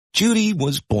Judy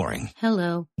was boring.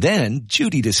 Hello. Then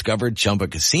Judy discovered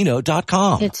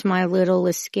ChumbaCasino.com. It's my little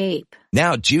escape.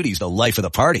 Now Judy's the life of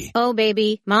the party. Oh,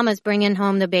 baby, mama's bringing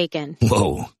home the bacon.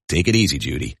 Whoa, take it easy,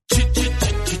 Judy.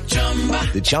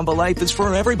 The Chumba life is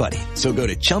for everybody. So go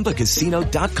to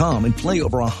ChumbaCasino.com and play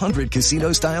over 100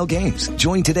 casino-style games.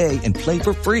 Join today and play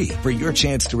for free for your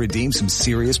chance to redeem some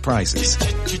serious prizes.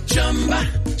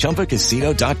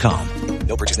 ChumbaCasino.com.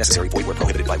 No purchase necessary. Void where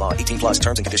prohibited by law. 18 plus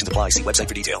terms and conditions apply. See website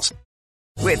for details.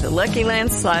 With the Lucky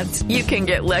Land Slots, you can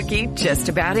get lucky just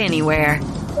about anywhere.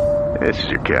 This is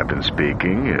your captain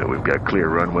speaking. We've got clear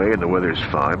runway and the weather's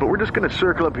fine, but we're just going to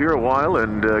circle up here a while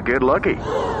and get lucky.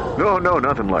 No,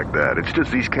 nothing like that. It's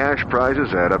just these cash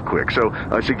prizes add up quick. So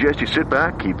I suggest you sit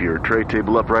back, keep your tray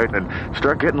table upright, and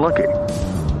start getting lucky.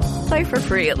 Play for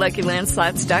free at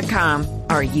LuckyLandSlots.com.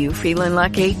 Are you feeling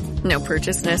lucky? No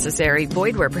purchase necessary.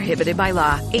 Void where prohibited by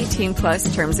law. 18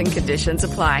 plus terms and conditions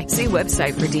apply. See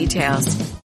website for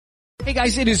details. Hey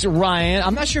guys, it is Ryan.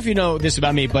 I'm not sure if you know this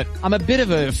about me, but I'm a bit of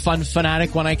a fun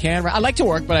fanatic when I can. I like to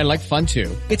work, but I like fun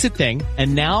too. It's a thing.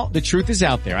 And now the truth is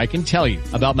out there. I can tell you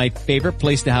about my favorite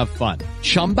place to have fun.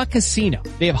 Chumba Casino.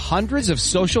 They have hundreds of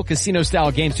social casino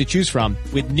style games to choose from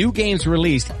with new games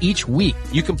released each week.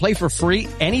 You can play for free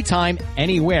anytime,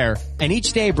 anywhere. And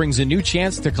each day brings a new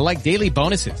chance to collect daily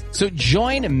bonuses. So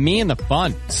join me in the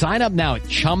fun. Sign up now at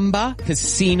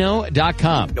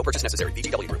ChumbaCasino.com. No purchase necessary.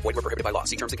 VGW Group. Void where prohibited by law.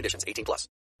 See terms and conditions. 18 plus.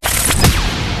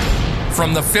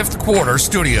 From the Fifth Quarter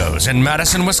Studios in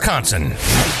Madison, Wisconsin,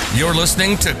 you're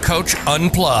listening to Coach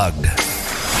Unplugged.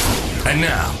 And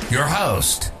now, your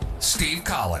host, Steve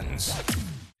Collins.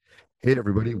 Hey,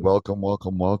 everybody. Welcome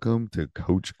to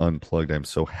Coach Unplugged. I'm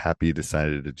so happy you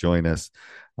decided to join us.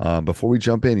 Before we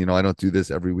jump in, I don't do this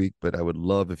every week, but I would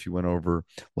love if you went over,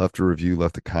 left a review,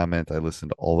 left a comment. I listen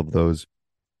to all of those.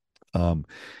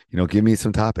 Give me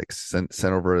some topics. Send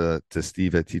over to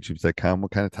steve@teachhoops.com. What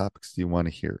kind of topics do you want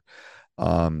to hear?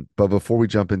 But before we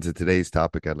jump into today's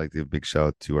topic, I'd like to give a big shout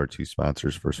out to our two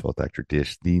sponsors. First of all, Dr.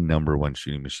 Dish, the number one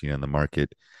shooting machine on the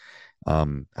market.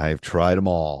 I've tried them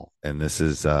all, and this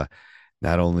is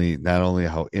not only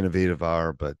how innovative they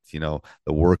are, but the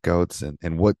workouts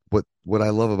and what I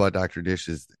love about Dr. Dish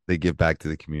is they give back to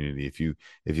the community. If you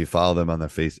follow them on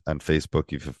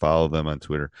Facebook, if you follow them on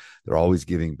Twitter, they're always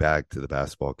giving back to the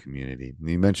basketball community. And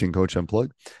you mentioned Coach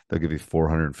Unplugged, they'll give you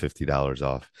 $450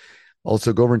 off.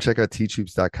 Also, go over and check out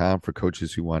teachhoops.com for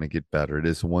coaches who want to get better. It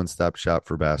is a one-stop shop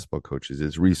for basketball coaches.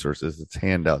 It's resources, it's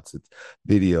handouts, it's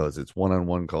videos, it's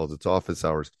one-on-one calls, it's office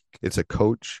hours. It's a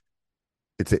coach.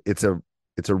 It's a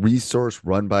resource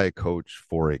run by a coach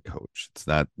for a coach. It's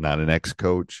not an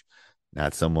ex-coach,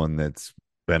 not someone that's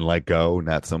been let go,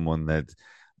 not someone that's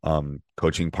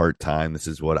coaching part-time. This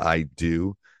is what I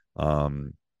do.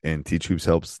 And Teach Hoops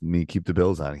helps me keep the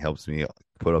bills on. It helps me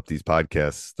put up these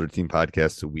podcasts, 13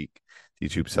 podcasts a week.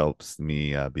 Teach Hoops helps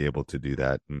me be able to do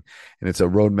that. And it's a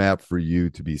roadmap for you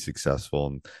to be successful.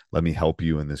 And let me help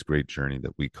you in this great journey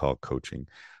that we call coaching.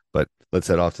 But let's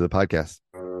head off to the podcast.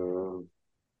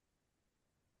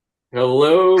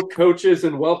 Hello, coaches,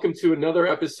 and welcome to another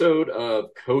episode of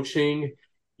Coaching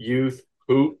Youth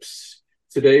Hoops.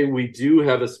 Today, we do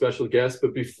have a special guest,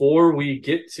 but before we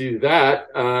get to that,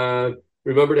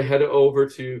 remember to head over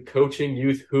to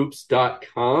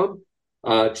coachingyouthhoops.com.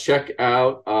 Check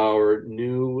out our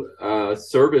new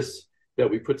service that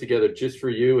we put together just for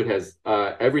you. It has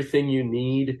everything you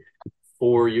need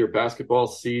for your basketball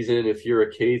season. If you're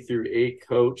a K through 8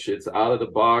 coach, it's out of the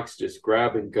box, just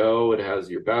grab and go. It has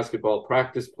your basketball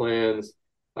practice plans.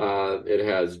 It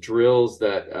has drills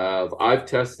that I've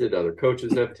tested, other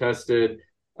coaches have tested.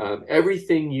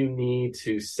 Everything you need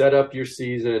to set up your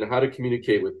season, how to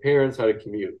communicate with parents, how to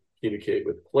communicate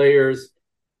with players,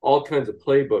 all kinds of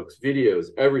playbooks, videos,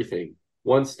 everything.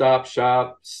 One-stop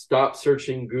shop. Stop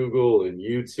searching Google and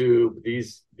YouTube.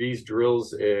 These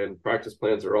drills and practice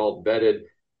plans are all vetted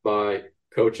by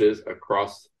coaches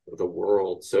across the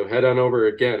world. So head on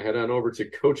over to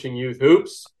Coaching Youth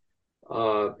Hoops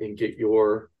and get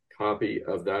your copy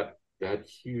of that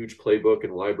huge playbook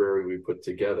and library we put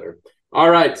together. All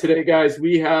right, today, guys,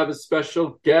 we have a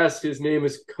special guest. His name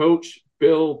is Coach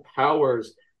Bill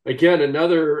Powers. Again,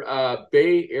 another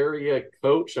Bay Area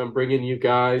coach I'm bringing you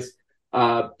guys.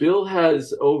 Bill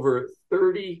has over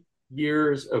 30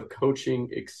 years of coaching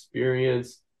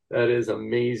experience. That is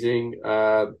amazing.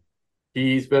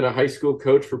 He's been a high school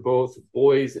coach for both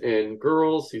boys and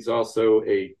girls. He's also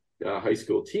a high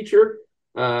school teacher.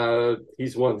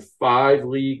 He's won 5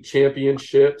 league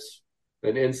championships,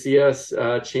 an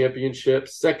NCS championship,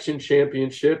 section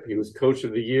championship. He was coach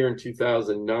of the year in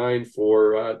 2009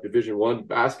 for Division I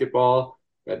basketball.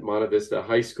 at Monte Vista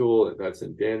High School. That's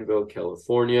in Danville,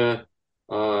 California.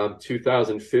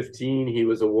 2015, he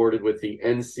was awarded with the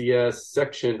NCS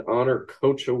Section Honor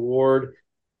Coach Award.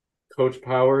 Coach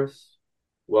Powers,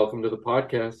 welcome to the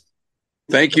podcast.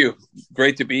 Thank you.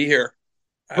 Great to be here.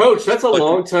 Coach, that's a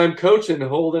long time coaching,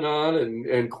 holding on,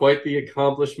 and quite the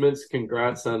accomplishments.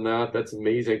 Congrats on that. That's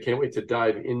amazing. I can't wait to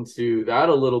dive into that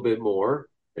a little bit more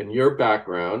and your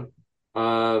background.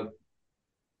 Sorry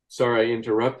I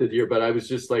interrupted you, but I was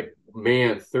just like,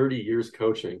 man, 30 years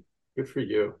coaching. Good for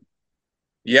you.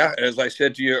 Yeah, as I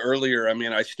said to you earlier, I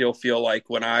mean, I still feel like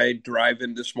when I drive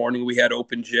in this morning, we had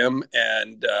open gym,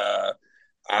 and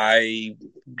I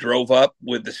drove up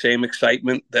with the same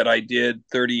excitement that I did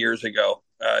 30 years ago.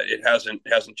 It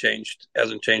hasn't changed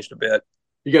a bit.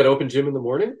 You got open gym in the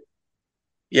morning?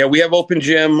 Yeah, we have open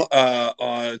gym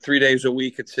on 3 days a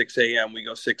week at 6 a.m. We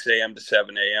go 6 a.m. to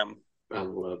 7 a.m. I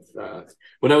love that.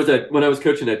 When I was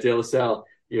coaching at De La Salle,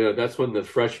 that's when the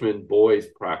freshman boys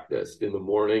practiced in the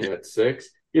morning at 6.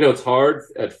 It's hard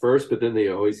at first, but then they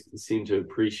always seem to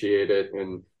appreciate it.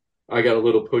 And I got a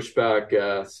little pushback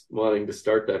wanting to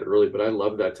start that early, but I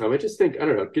love that time. I just think, I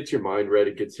don't know, it gets your mind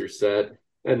ready, gets your set.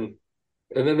 And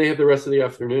then they have the rest of the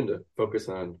afternoon to focus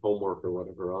on homework or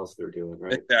whatever else they're doing,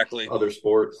 right? Exactly. Other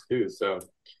sports too. So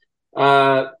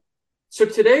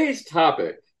today's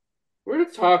topic, we're going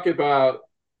to talk about,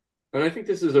 and I think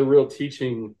this is a real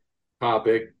teaching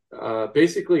topic,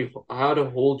 basically how to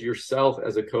hold yourself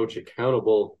as a coach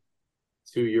accountable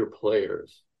to your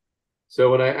players. So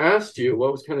when I asked you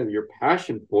what was kind of your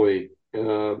passion point,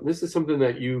 this is something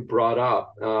that you brought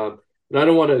up. And I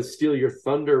don't want to steal your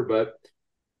thunder, but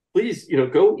please,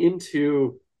 go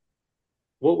into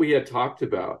what we had talked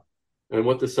about and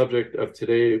what the subject of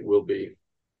today will be.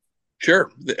 Sure.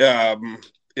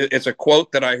 It's a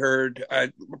quote that I heard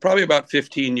probably about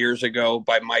 15 years ago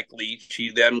by Mike Leach.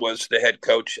 He then was the head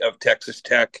coach of Texas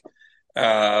Tech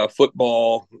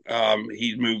football.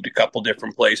 He moved a couple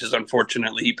different places.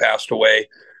 Unfortunately, he passed away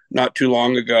not too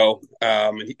long ago.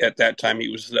 At that time, he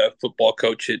was the football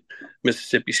coach at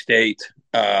Mississippi State.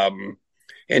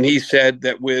 And he said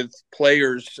that with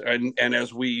players and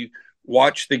as we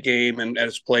watch the game and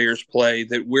as players play,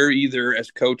 that we're either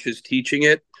as coaches teaching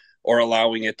it or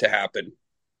allowing it to happen.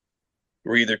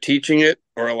 We're either teaching it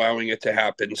or allowing it to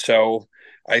happen. So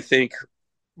I think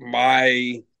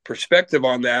my perspective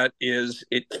on that is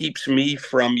it keeps me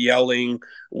from yelling,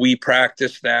 we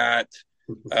practice that.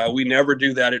 We never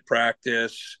do that at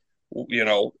practice.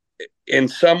 In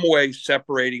some way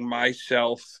separating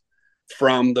myself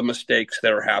from the mistakes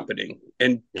that are happening.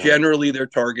 And generally they're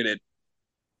targeted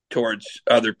towards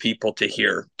other people to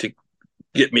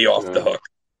get me off the hook.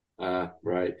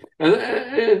 Right.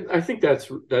 And I think that's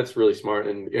really smart.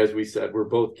 And as we said, we're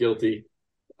both guilty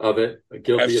of it,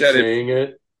 guilty of saying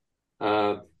it.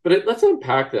 But let's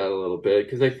unpack that a little bit,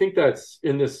 because I think that's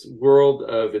in this world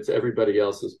of it's everybody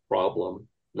else's problem,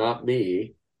 not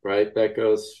me, right? That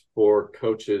goes for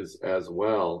coaches as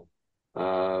well.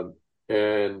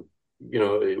 And,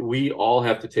 we all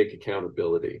have to take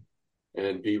accountability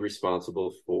and be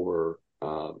responsible for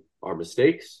our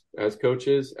mistakes as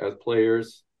coaches, as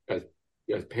players, as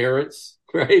parents,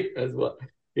 right? As well,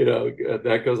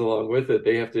 that goes along with it.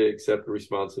 They have to accept the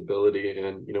responsibility,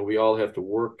 and we all have to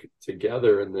work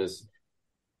together in this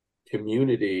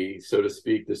community, so to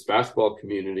speak, this basketball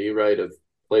community, right? Of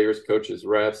players, coaches,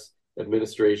 refs,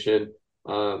 administration,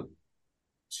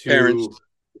 parents.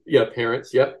 Yeah,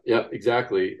 parents. Yep,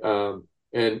 exactly.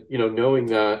 And knowing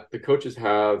that the coaches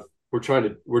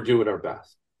we're doing our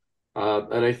best.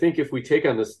 And I think if we take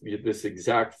on this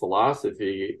exact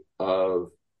philosophy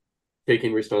of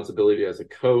taking responsibility as a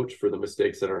coach for the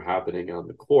mistakes that are happening on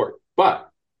the court, but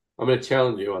I'm going to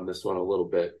challenge you on this one a little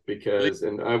bit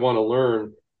and I want to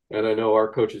learn, and I know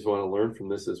our coaches want to learn from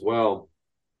this as well,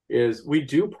 is we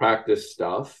do practice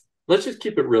stuff. Let's just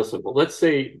keep it real simple. Let's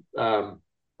say, I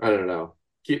don't know,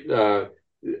 keep our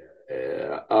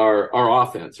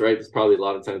offense, right? It's probably a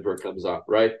lot of times where it comes up,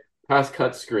 right? Pass,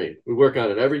 cut, screen. We work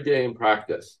on it every day in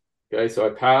practice. Okay, so I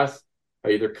pass, I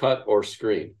either cut or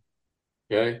screen.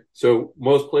 Okay, so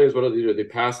most players, what do they do? They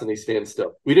pass and they stand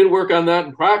still. We didn't work on that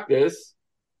in practice,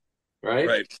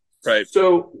 right? Right.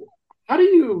 So how do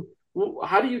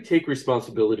you take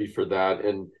responsibility for that,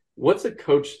 and what's a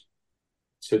coach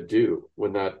to do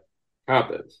when that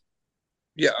happens?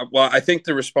 Yeah, well, I think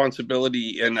the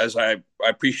responsibility, and as I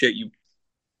appreciate you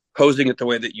posing it the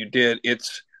way that you did,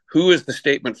 it's who is the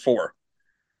statement for?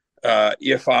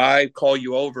 If I call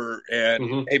you over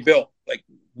and, hey, Bill, like,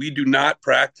 we do not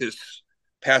practice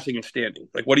passing and standing.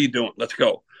 Like, what are you doing? Let's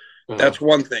go. That's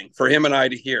one thing for him and I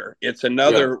to hear. It's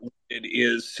another, it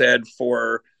is said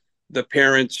for the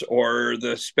parents or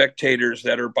the spectators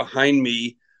that are behind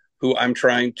me who I'm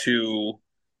trying to,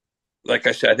 like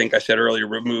I said, I think I said earlier,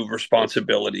 remove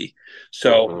responsibility.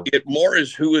 So it more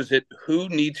is who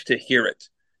needs to hear it,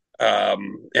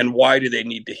 and why do they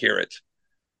need to hear it?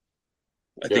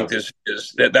 I think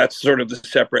that's sort of the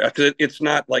separate. It's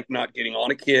not like not getting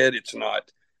on a kid. It's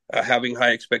not having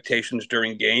high expectations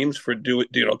during games to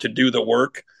do the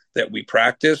work that we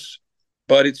practice,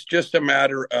 but it's just a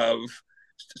matter of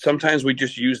sometimes we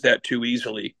just use that too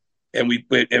easily, and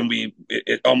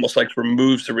it almost like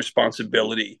removes the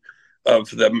responsibility of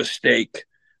the mistake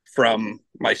from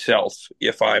myself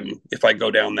if I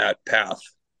go down that path.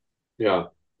 Yeah,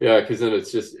 because then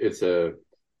it's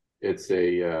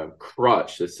a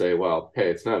crutch to say, well, hey,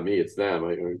 it's not me, it's them.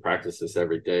 We practice this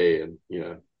every day, and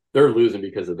they're losing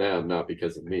because of them, not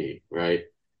because of me, right?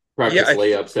 Practice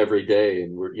layups every day,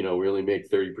 and we only make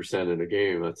 30% in a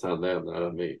game. That's on them, not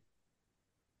on me.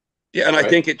 Yeah, and right? I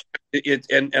think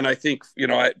and I think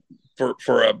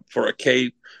for a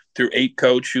K through 8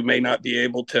 coach who may not be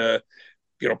able to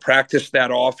practice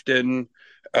that often,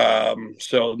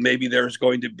 so maybe there's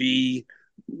going to be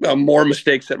more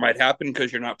mistakes that might happen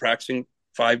because you're not practicing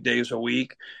 5 days a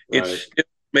week. Right. It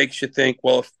makes you think,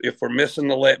 well, if we're missing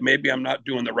the layup, maybe I'm not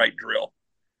doing the right drill.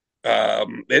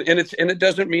 And it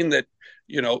doesn't mean that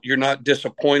you're not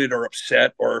disappointed or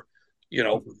upset or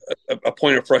a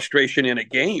point of frustration in a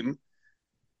game,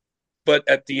 but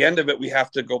at the end of it we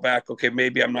have to go back, okay,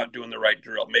 maybe I'm not doing the right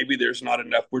drill, maybe there's not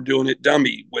enough, we're doing it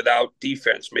dummy without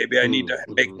defense, maybe I need to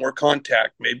make more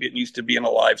contact, maybe it needs to be in a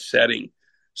live setting.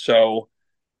 So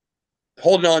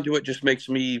holding on to it just makes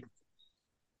me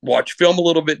watch film a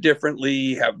little bit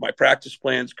differently, have my practice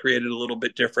plans created a little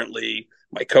bit differently.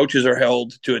 My coaches are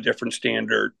held to a different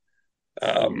standard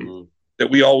that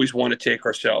we always want to take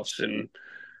ourselves. And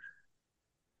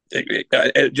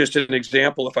just an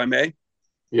example, if I may.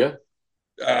 Yeah.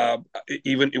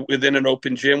 Even within an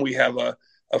open gym, we have a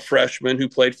freshman who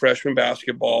played freshman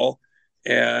basketball,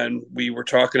 and we were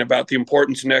talking about the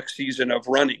importance next season of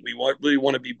running. We really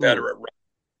want to be better at running.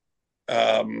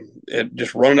 And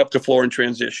just running up the floor in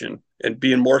transition and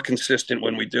being more consistent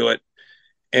when we do it.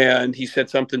 And he said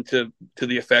something to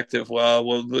the effect of,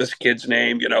 well, this kid's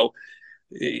name,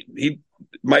 he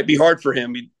might be hard for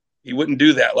him. He wouldn't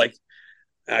do that. Like,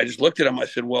 I just looked at him. I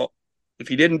said, well, if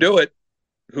he didn't do it,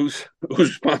 who's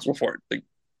responsible for it? Like,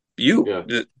 you,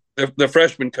 the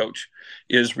freshman coach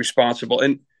is responsible.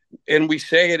 And we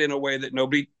say it in a way that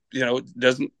nobody,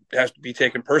 doesn't have to be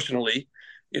taken personally.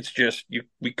 It's just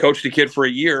we coach the kid for a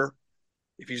year.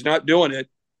 If he's not doing it,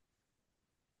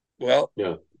 well,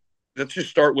 let's just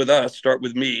start with us, start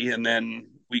with me, and then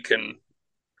we can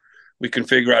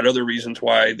figure out other reasons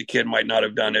why the kid might not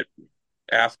have done it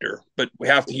after. But we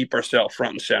have to keep ourselves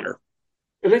front and center.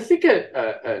 And I think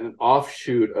an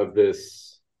offshoot of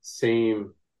this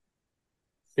same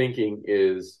thinking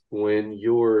is when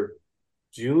you're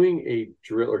doing a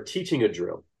drill or teaching a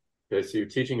drill. Okay, so you're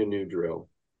teaching a new drill.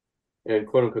 And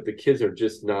quote unquote, the kids are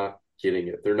just not getting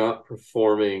it. They're not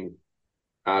performing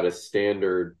at a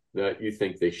standard that you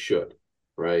think they should,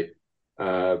 right?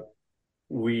 Two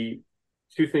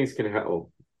things can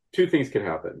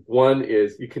happen. One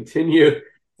is you continue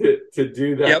to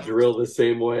do that drill the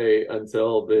same way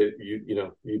until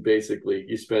you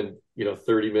basically spend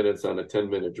 30 minutes on a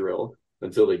 10-minute drill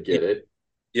until they get it.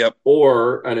 Yep.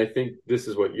 Or, and I think this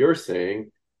is what you're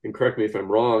saying, and correct me if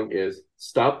I'm wrong, is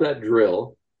stop that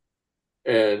drill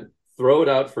and throw it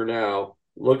out for now,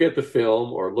 look at the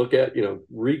film or look at,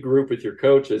 regroup with your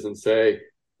coaches and say,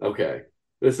 okay,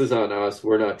 this is on us.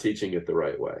 We're not teaching it the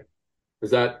right way. Is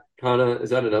that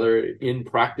another in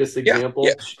practice example?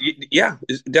 Yeah,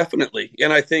 definitely.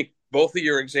 And I think both of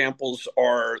your examples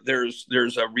there's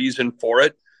a reason for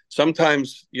it.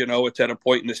 Sometimes, it's at a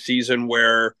point in the season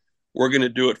where we're going to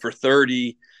do it for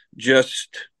 30,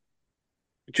 just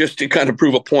to kind of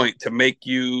prove a point, to make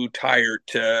you tired,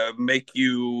 to make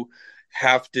you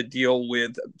have to deal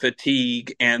with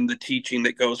fatigue and the teaching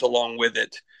that goes along with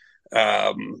it.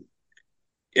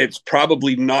 It's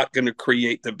probably not going to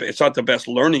create it's not the best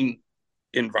learning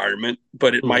environment,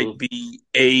 but it might be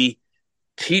a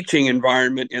teaching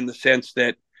environment in the sense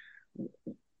that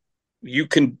you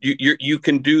can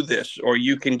do this, or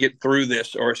you can get through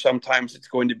this, or sometimes it's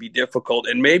going to be difficult.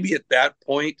 And maybe at that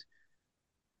point,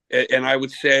 and I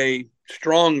would say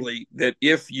strongly that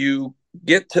if you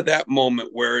get to that moment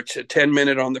where it's a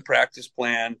 10-minute on the practice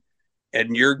plan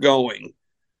and you're going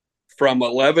from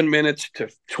 11 minutes to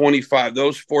 25,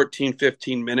 those 14,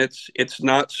 15 minutes, it's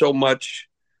not so much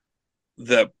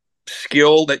the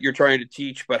skill that you're trying to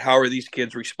teach, but how are these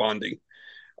kids responding?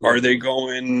 Are they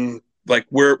going like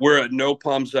we're a no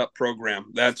palms up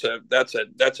program. That's a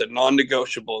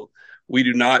non-negotiable. We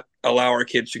do not allow our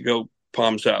kids to go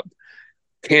palms up.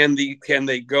 Can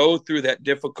they go through that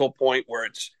difficult point where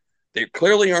they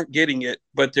clearly aren't getting it,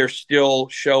 but they're still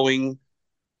showing,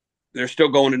 they're still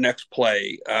going to next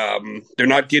play. They're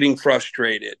not getting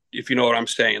frustrated, if you know what I'm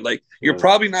saying. Like, you're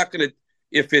probably not going to,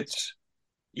 if it's,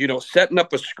 setting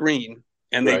up a screen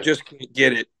and they just can't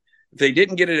get it. If they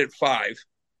didn't get it at 5,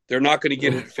 they're not going to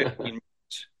get it at 15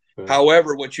 minutes.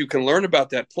 However, what you can learn about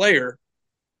that player,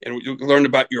 and what you can learn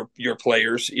about your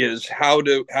players, is how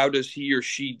does he or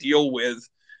she deal with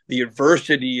the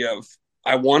adversity of,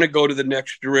 I want to go to the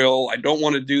next drill, I don't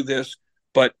want to do this,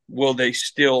 but will they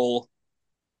still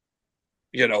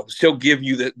give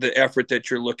you the effort that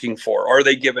you're looking for? Are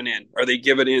they giving in? Are they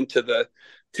giving in to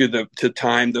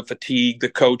time, the fatigue, the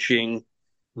coaching?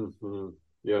 Mm-hmm.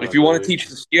 Yeah. If you want to teach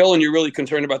the skill and you're really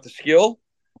concerned about the skill,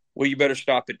 well, you better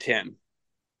stop at 10,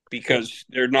 because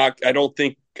they're not. I don't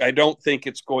think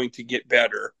it's going to get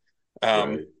better.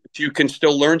 You can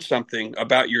still learn something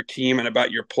about your team and about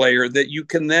your player that you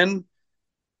can then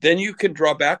you can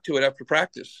draw back to it after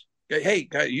practice. Hey,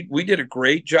 we did a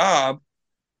great job.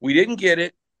 We didn't get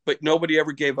it, but nobody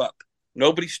ever gave up.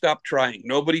 Nobody stopped trying.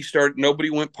 Nobody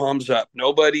went palms up.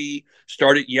 Nobody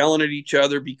started yelling at each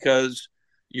other because,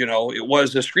 it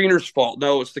was the screener's fault.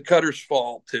 No, it's the cutter's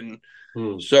fault. And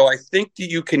so I think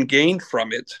that you can gain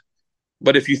from it.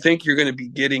 But if you think you're going to be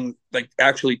getting, like,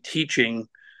 actually teaching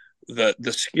the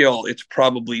skill, it's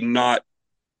probably not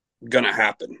going to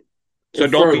happen. So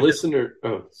if for our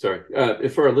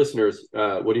listeners,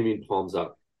 what do you mean palms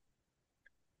up?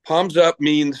 Palms up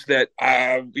means that,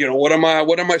 what am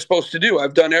I supposed to do?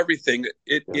 I've done everything.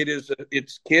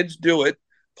 It's kids do it,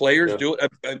 players do it,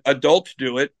 adults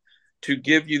do it, to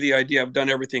give you the idea I've done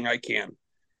everything I can.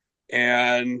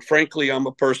 And frankly, I'm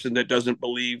a person that doesn't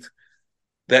believe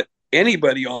that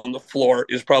anybody on the floor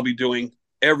is probably doing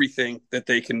everything that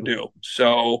they can do.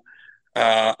 So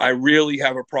I really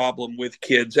have a problem with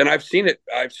kids, and I've seen it.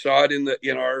 I saw it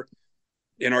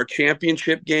in our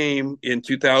championship game in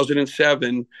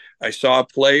 2007. I saw a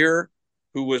player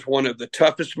who was one of the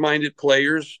toughest minded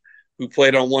players, who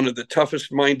played on one of the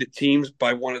toughest minded teams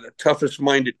by one of the toughest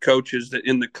minded coaches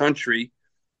in the country.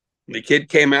 The kid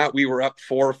came out, we were up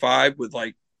 4 or 5 with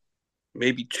like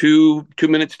maybe two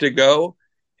minutes to go.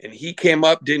 And he came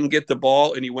up, didn't get the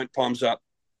ball, and he went palms up.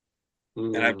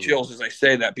 And I have chills as I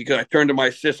say that, because I turned to my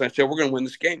assistant and I said, we're going to win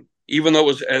this game, even though it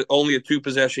was only a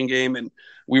 2-possession game and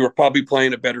we were probably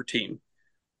playing a better team.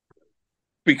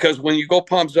 Because when you go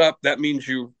palms up, that means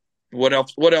what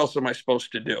else am I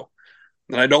supposed to do?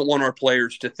 And I don't want our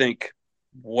players to think,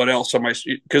 what else am I?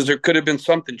 Because there could have been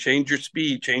something. Change your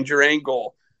speed, change your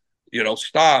angle,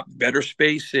 stop, better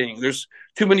spacing. There's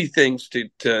too many things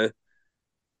to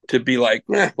be like,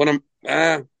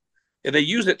 and they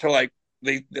use it to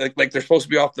they're supposed to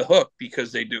be off the hook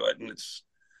because they do it, and it's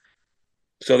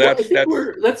so that's.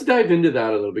 Let's dive into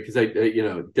that a little, because I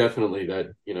definitely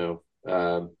that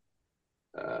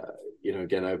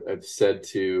again, I've said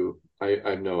to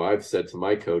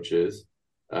my coaches,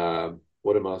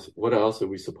 what else are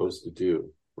we supposed to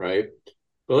do, right?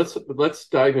 But let's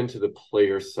dive into the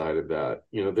player side of that.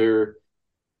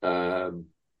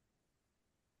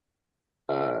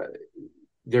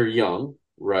 They're young,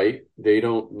 right? They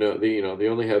don't know. They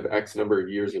only have X number of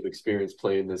years of experience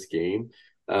playing this game.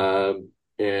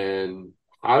 And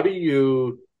how do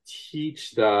you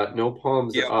teach that no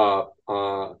palms up?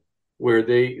 Where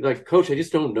they like, coach, I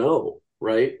just don't know,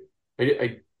 right?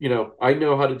 I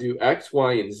know how to do X,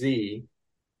 Y, and Z,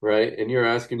 right? And you're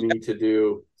asking me to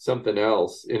do something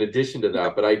else in addition to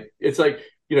that. But it's like,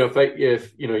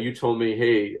 if you told me,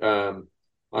 hey,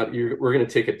 we're going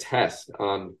to take a test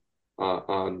on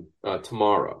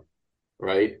tomorrow,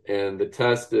 right? And the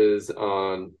test is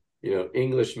on,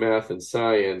 English, math, and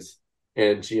science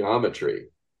and geometry.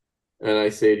 And I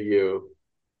say to you,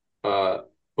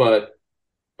 but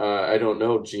I don't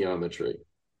know geometry,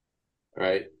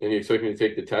 right? And you expect me to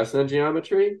take the test on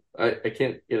geometry? I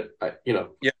can't, Yeah,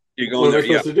 you're going what am I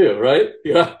supposed to do, right?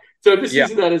 Yeah. So I'm just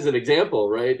using that as an example,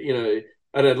 right?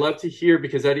 And I'd love to hear,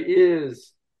 because I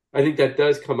think that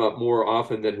does come up more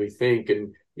often than we think.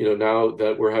 And, now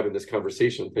that we're having this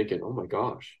conversation, thinking, oh my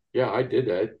gosh, yeah, I did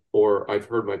that. Or I've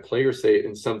heard my players say it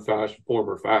in some form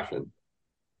or fashion.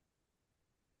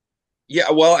 Yeah,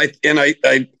 well, it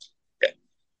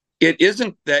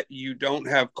isn't that you don't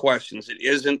have questions. It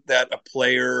isn't that a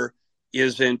player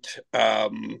isn't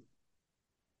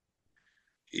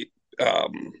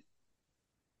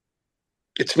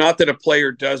it's not that a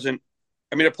player doesn't.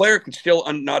 I mean, a player could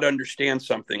still not understand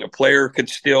something. A player could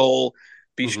still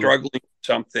be struggling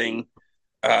something.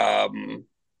 And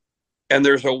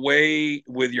there's a way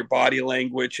with your body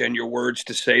language and your words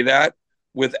to say that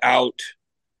without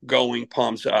going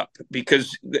palms up,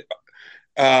 because the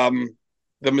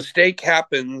mistake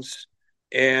happens,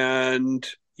 and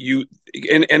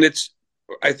it's,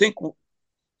 I think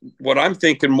what I'm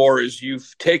thinking more is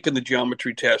you've taken the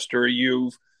geometry test, or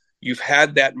you've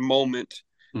had that moment,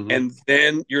 and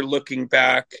then you're looking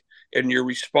back and your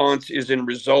response is in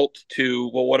result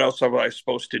to, well, what else am I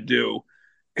supposed to do?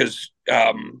 Because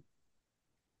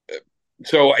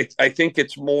so I think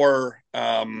it's more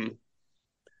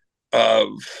of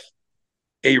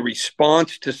a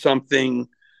response to something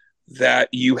that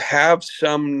you have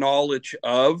some knowledge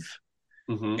of,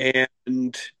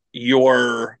 and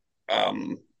you're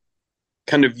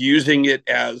kind of using it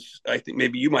as, I think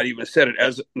maybe you might even have said it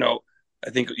as, no, I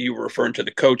think you were referring to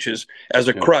the coaches as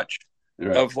a crutch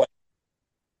of like.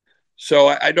 So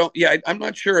I don't, I'm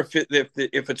not sure if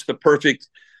it's the perfect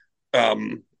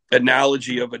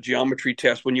analogy of a geometry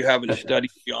test when you haven't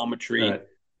studied geometry,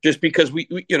 just because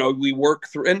we work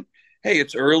through, and hey,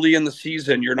 it's early in the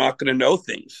season, you're not going to know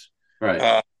things.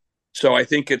 Right. So I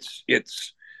think it's,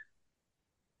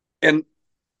 and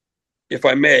if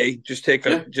I may just take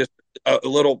a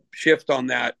little shift on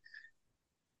that,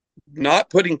 not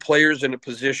putting players in a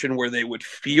position where they would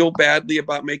feel badly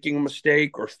about making a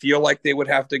mistake or feel like they would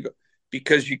have to go,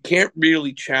 because you can't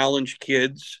really challenge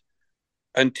kids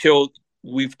until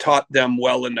we've taught them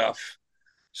well enough.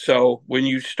 So when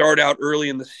you start out early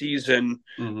in the season,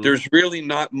 there's really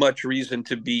not much reason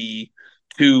to be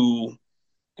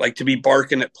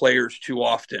barking at players too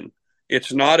often.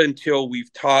 It's not until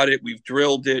we've taught it, we've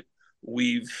drilled it,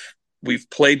 we've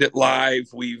played it live,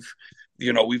 we've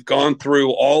gone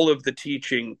through all of the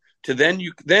teaching, to then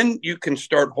you can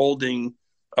start holding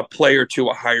a player to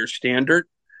a higher standard.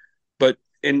 But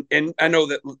and I know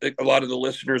that a lot of the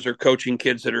listeners are coaching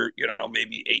kids that are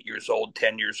maybe 8 years old,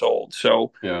 10 years old.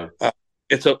 So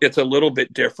it's a little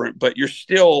bit different, but you're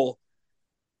still,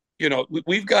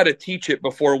 we've got to teach it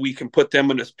before we can put them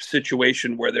in a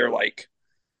situation where they're like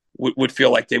would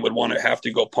feel like they would want to have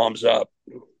to go palms up.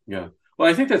 Yeah. Well,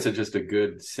 I think that's just a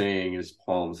good saying, is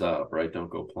palms up, right?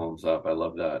 Don't go palms up. I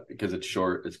love that because it's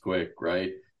short, it's quick,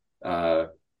 right?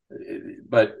 But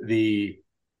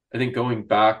I think going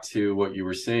back to what you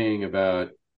were saying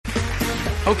about.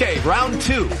 Okay, round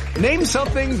two. Name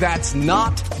something that's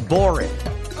not boring.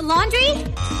 A laundry?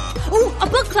 Ooh, a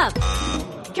book club.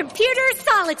 Computer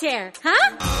solitaire,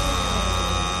 huh?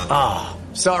 Ah,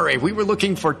 sorry, we were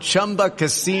looking for Chumba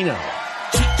Casino.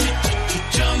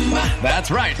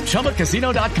 That's right.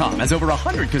 ChumbaCasino.com has over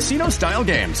 100 casino-style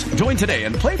games. Join today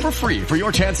and play for free for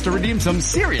your chance to redeem some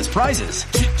serious prizes.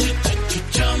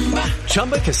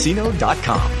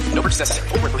 ChumbaCasino.com. No purchase necessary.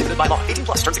 Void where prohibited by law.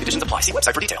 18+ terms and conditions apply. See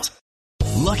website for details.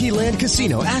 Lucky Land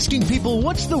Casino, asking people,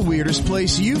 what's the weirdest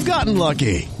place you've gotten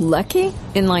lucky? Lucky?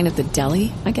 In line at the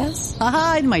deli, I guess?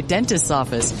 Aha, in my dentist's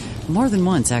office. More than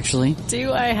once, actually.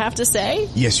 Do I have to say?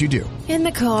 Yes, you do. In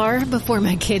the car before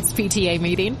my kids' PTA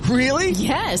meeting. Really?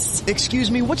 Yes. Excuse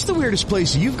me, what's the weirdest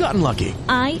place you've gotten lucky?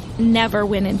 I never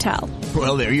win and tell.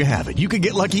 Well, there you have it. You can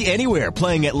get lucky anywhere,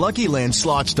 playing at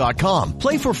LuckyLandSlots.com.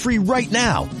 Play for free right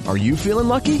now. Are you feeling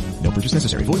lucky? No purchase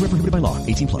necessary. Void where prohibited by law.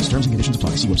 18+. Terms and conditions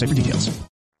apply. See website for details.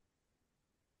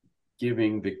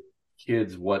 Giving the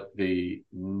kids what they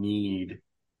need.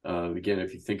 Again,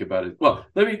 if you think about it, well,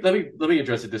 let me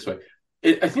address it this way.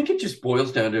 I think it just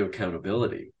boils down to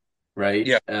accountability, right?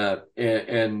 Yeah.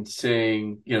 And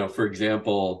saying, for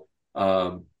example,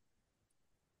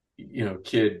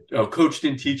 kid, coach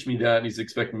didn't teach me that, and he's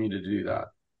expecting me to do that.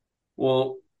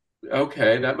 Well,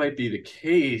 okay, that might be the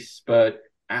case, but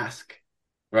ask,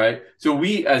 right? So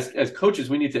we, as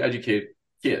coaches, we need to educate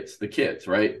the kids,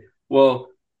 right? Well,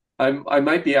 I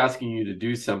might be asking you to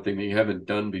do something that you haven't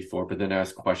done before, but then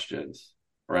ask questions,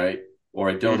 right? Or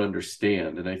I don't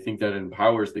understand. And I think that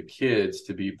empowers the kids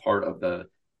to be part of the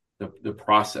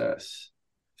process.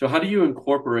 So how do you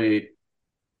incorporate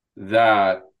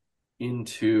that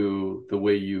into the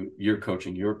way you're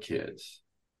coaching your kids?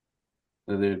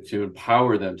 And then to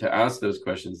empower them to ask those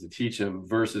questions, to teach them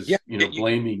versus,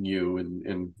 blaming you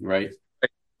and right?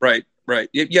 Right.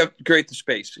 You have to create the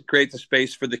space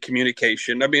for the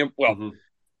communication. I mean, well,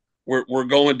 we're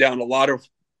going down a lot of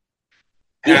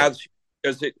paths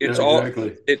because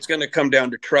it's going to come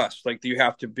down to trust. Like you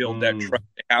have to build that trust.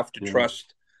 They have to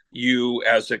trust you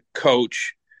as a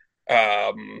coach.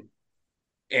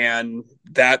 And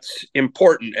that's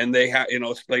important. And they have,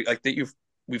 it's like that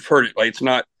we've heard it. Like, it's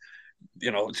not,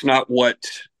 it's not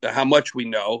how much we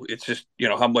know. It's just,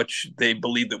 how much they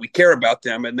believe that we care about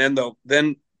them. And then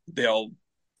they'll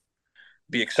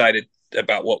be excited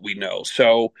about what we know.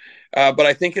 So, but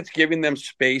I think it's giving them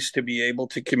space to be able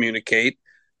to communicate,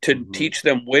 to teach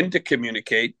them when to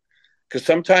communicate, because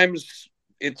sometimes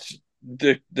it's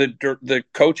the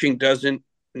coaching doesn't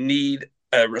need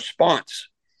a response,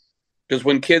 because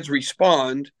when kids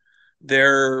respond,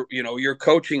 you're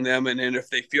coaching them, and then if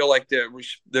they feel like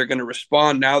they're going to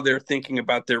respond, now they're thinking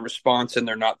about their response and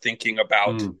they're not thinking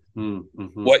about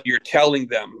what you're telling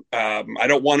them. I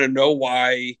don't want to know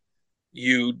why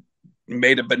you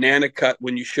made a banana cut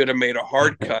when you should have made a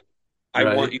hard cut.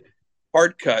 I want you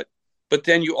hard cut, but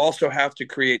then you also have to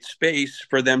create space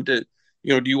for them to,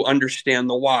 do you understand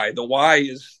the why? The why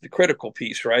is the critical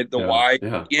piece, right? The why.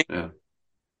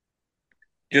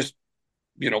 Just,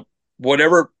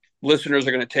 whatever listeners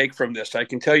are going to take from this, I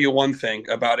can tell you one thing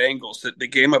about angles, that the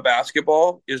game of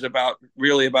basketball is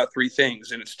really about three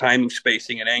things, and it's timing,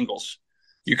 spacing, and angles.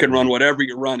 You can run whatever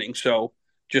you're running. So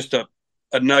just a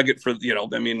nugget for, you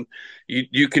don't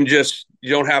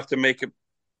have to make it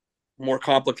more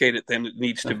complicated than it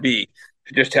needs to be.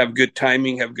 Just have good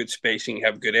timing, have good spacing,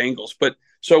 have good angles. But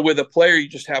so with a player, you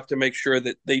just have to make sure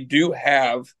that they do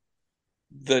have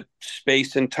the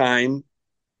space and time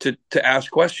to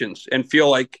ask questions and feel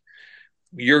like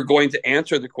you're going to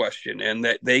answer the question, and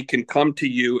that they can come to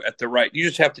you at the right. You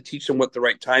just have to teach them what the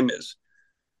right time is.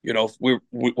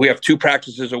 We have 2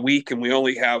 practices a week and we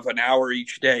only have an hour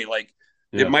each day.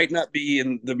 It might not be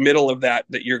in the middle of that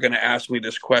you're going to ask me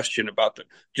this question about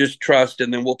just trust,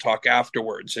 and then we'll talk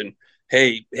afterwards. And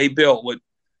hey, Bill, what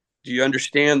do you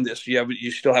understand this?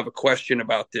 You still have a question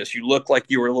about this? You look like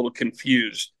you were a little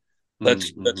confused.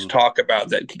 Let's talk about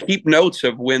that. Keep notes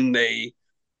of when they,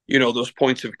 those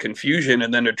points of confusion,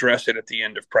 and then address it at the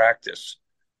end of practice.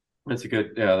 That's a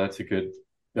good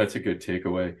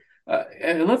takeaway.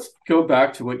 And let's go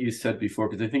back to what you said before,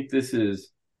 because I think this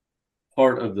is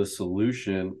part of the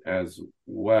solution as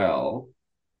well,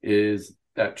 is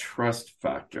that trust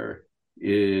factor.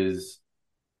 Is,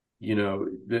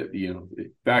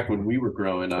 back when we were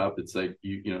growing up, it's like,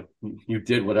 you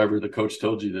did whatever the coach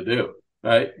told you to do,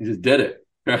 right? You just did it,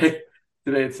 right?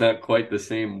 Today, it's not quite the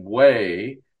same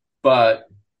way, but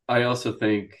I also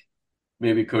think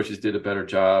maybe coaches did a better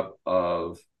job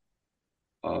of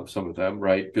some of them,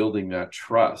 right, building that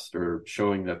trust or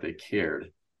showing that they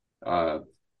cared. How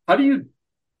do you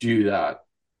do that?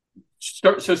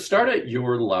 Start at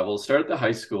your level, start at the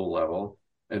high school level,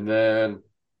 and then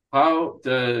how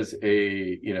does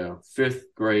a 5th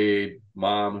grade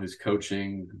mom who's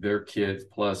coaching their kids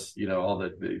plus all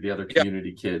the other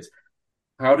community kids,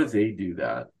 how do they do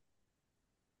that?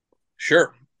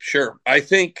 Sure. I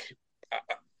think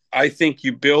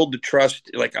you build the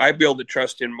trust. Like, I build the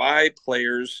trust in my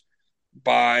players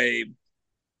by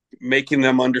making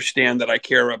them understand that I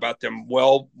care about them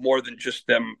well more than just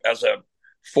them as a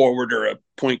forward or a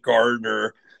point guard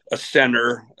or a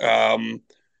center.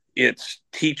 It's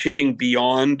teaching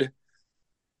beyond.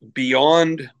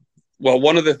 Well,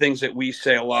 one of the things that we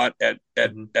say a lot at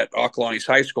Ocalawanis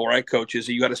High School, where I coach, is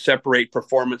that you got to separate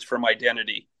performance from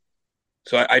identity.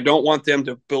 So I don't want them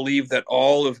to believe that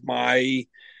all of my,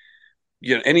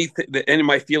 any of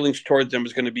my feelings towards them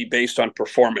is going to be based on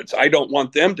performance. I don't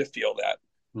want them to feel that.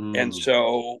 And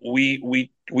so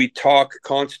we talk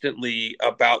constantly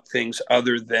about things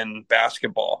other than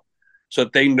basketball, so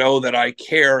that they know that I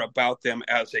care about them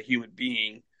as a human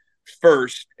being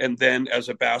first, and then as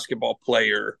a basketball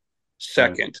player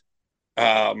second.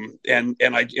 And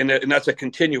that's a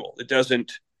continual. It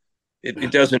doesn't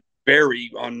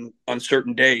vary on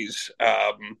certain days.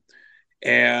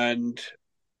 And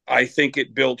I think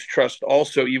it builds trust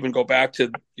also. Even go back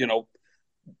to,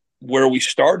 where we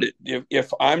started.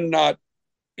 If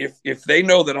they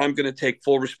know that I'm going to take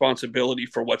full responsibility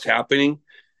for what's happening,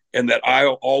 and that I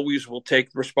always will take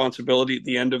responsibility at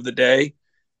the end of the day,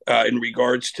 in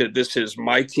regards to, this is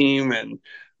my team, and,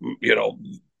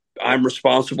 I'm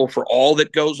responsible for all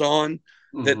that goes on,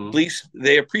 that at least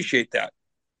they appreciate that.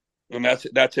 And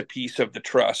that's a piece of the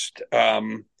trust.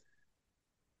 I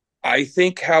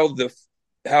think how the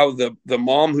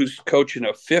mom who's coaching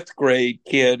a 5th grade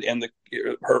kid, and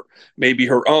maybe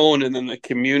her own, and then the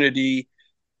community,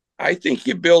 I think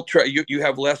you build trust. You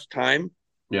have less time,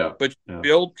 but you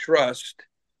build trust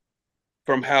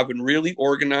from having really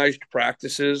organized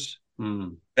practices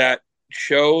that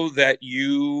show that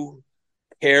you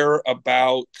care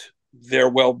about their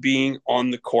well-being on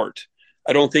the court.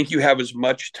 I don't think you have as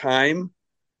much time,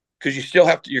 because you still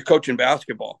have to, you're coaching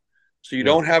basketball. So you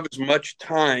don't have as much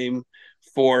time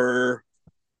for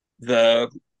the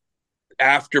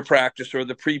after practice or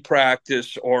the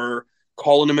pre-practice, or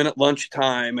calling them in at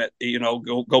lunchtime at,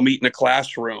 go meet in a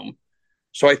classroom.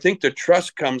 So I think the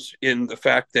trust comes in the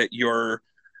fact that you're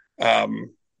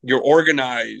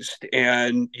organized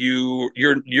and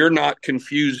you're not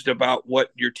confused about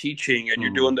what you're teaching, and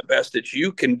you're doing the best that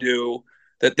you can do,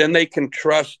 that then they can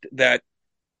trust that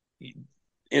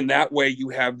in that way you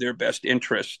have their best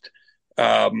interest.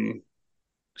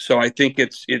 So I think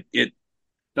that's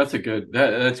that's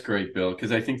great, Bill,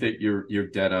 because I think that you're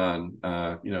dead on.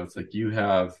 It's like you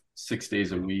have 6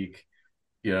 days a week,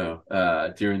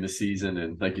 during the season,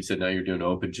 and like you said, now you're doing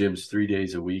open gyms 3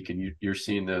 days a week, and you're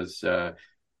seeing those, in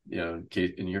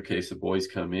your case, the boys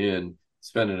come in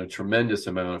spending a tremendous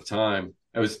amount of time.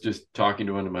 I was just talking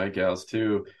to one of my gals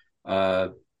too.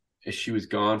 She was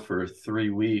gone for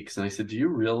 3 weeks, and I said, "Do you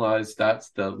realize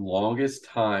that's the longest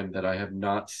time that I have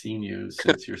not seen you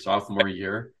since your sophomore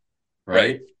year?"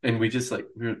 Right. And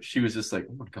she was just like,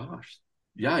 "Oh my gosh,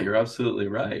 yeah, you're absolutely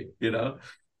right." But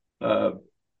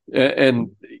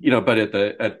at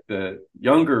the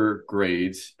younger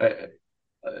grades,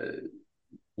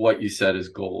 what you said is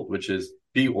gold, which is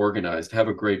be organized, have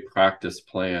a great practice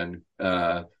plan.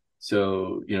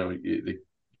 So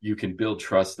you can build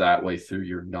trust that way through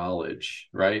your knowledge,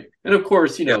 right? And of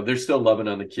course, they're still loving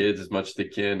on the kids as much as they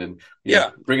can, and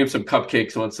bring them some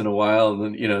cupcakes once in a while, and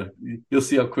then you'll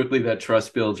see how quickly that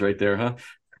trust builds right there, huh?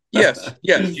 Yes,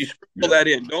 you sprinkle that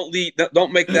in.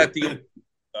 Don't make that the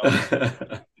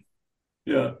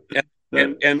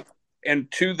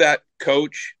and to that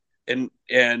coach, and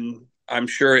I'm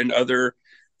sure in other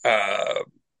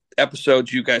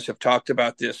episodes you guys have talked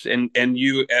about this, and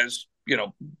you, as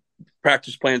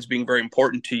practice plans being very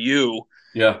important to you.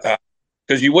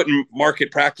 Because you wouldn't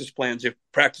market practice plans if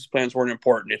practice plans weren't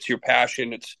important. It's your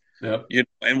passion. It's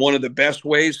and one of the best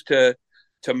ways to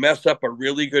mess up a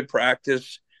really good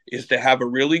practice is to have a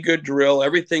really good drill.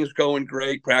 Everything's going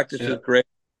great. Practice is great.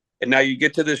 And now you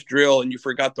get to this drill and you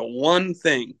forgot the one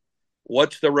thing.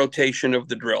 What's the rotation of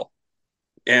the drill?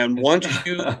 And once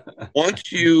you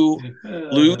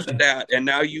lose that, and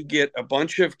now you get a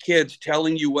bunch of kids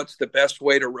telling you what's the best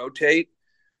way to rotate,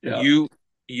 you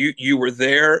were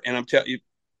there, and I'm telling you,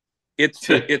 it's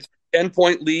a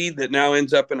 10-point lead that now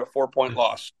ends up in a 4-point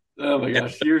loss. Oh my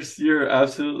gosh, you're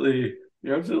absolutely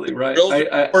right.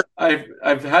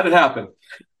 I've had it happen.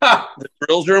 The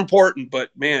drills are important, but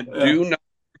man, do not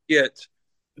forget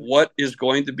what is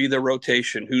going to be the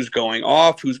rotation, who's going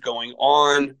off, who's going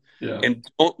on. And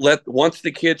don't once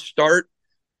the kids start,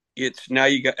 now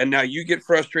you get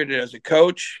frustrated as a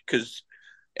coach,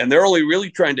 and they're only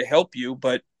really trying to help you.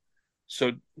 But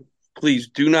so please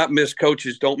do not miss,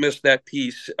 coaches. Don't miss that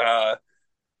piece of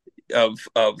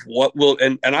what will,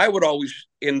 and I would always,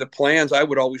 in the plans, I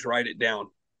would always write it down.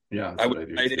 I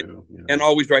would write it and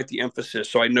always write the emphasis,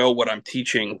 so I know what I'm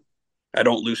teaching. I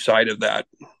don't lose sight of that.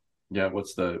 Yeah,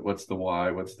 what's the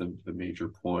why? What's the major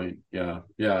point? Yeah,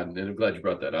 and I'm glad you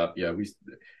brought that up. Yeah,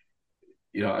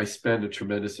 I spend a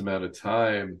tremendous amount of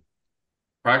time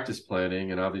practice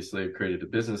planning, and obviously I've created a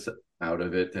business out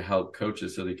of it to help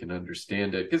coaches so they can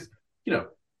understand it, because they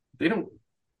don't,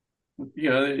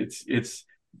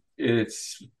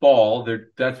 it's fall.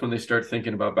 That's when they start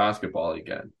thinking about basketball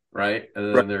again, right?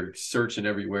 And then they're searching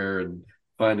everywhere and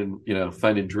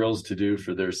finding drills to do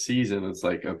for their season. It's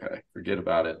like, okay, forget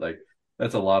about it. Like,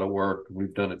 that's a lot of work.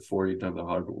 We've done it for you, done the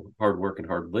hard work and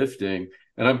hard lifting.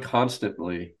 And I'm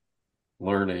constantly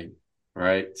learning,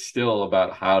 right? Still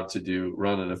about how to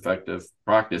run an effective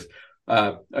practice.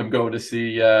 I'm going to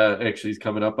see, actually he's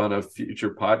coming up on a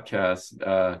future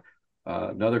podcast,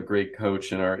 another great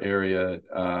coach in our area,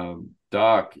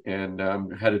 Doc, and I'm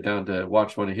headed down to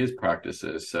watch one of his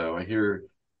practices. So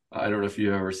I don't know if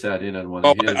you ever sat in on one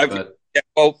of his.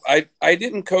 I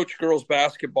didn't coach girls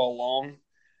basketball long.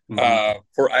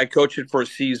 I coached it for a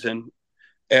season,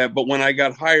 but when I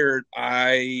got hired,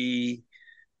 I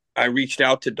reached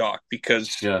out to Doc,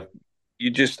 because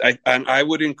I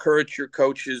would encourage your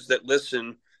coaches that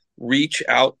listen, reach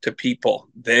out to people.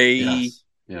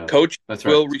 Coaches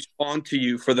will respond to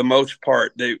you for the most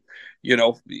part. And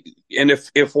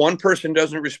if one person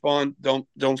doesn't respond,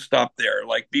 don't stop there.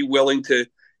 Like, be willing to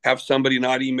have somebody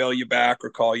not email you back or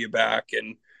call you back.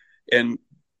 And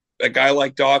a guy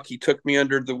like Doc, he took me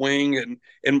under the wing.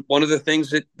 And one of the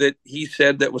things that he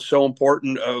said that was so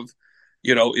important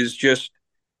is just,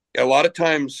 a lot of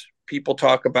times people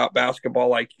talk about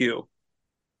basketball IQ,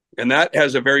 and that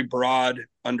has a very broad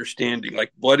understanding.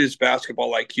 Like, what is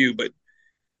basketball IQ? But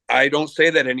I don't say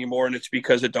that anymore. And it's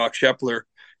because of Doc Shepler.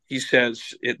 He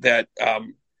says that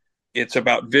it's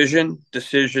about vision,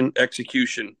 decision,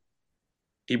 execution.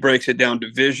 He breaks it down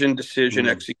to vision, decision,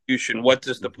 execution. What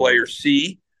does the player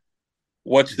see?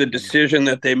 What's the decision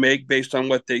that they make based on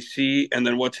what they see? And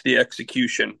then what's the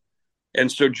execution?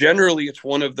 And so generally it's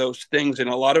one of those things. And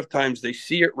a lot of times they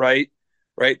see it right?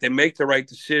 They make the right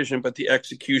decision, but the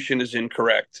execution is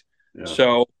incorrect. Yeah.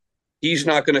 So he's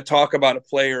not going to talk about a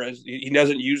player as he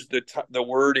doesn't use the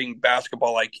wording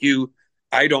basketball IQ.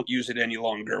 I don't use it any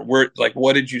longer. We're like,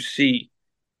 what did you see?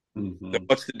 Mm-hmm.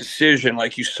 What's the decision?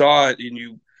 Like you saw it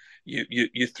and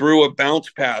you threw a bounce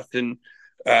path and,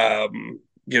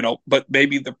 but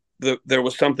maybe there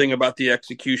was something about the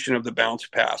execution of the bounce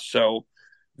pass. So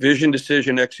vision,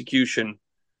 decision, execution,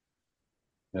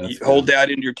 hold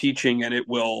that in your teaching and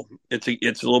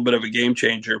it's a little bit of a game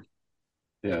changer.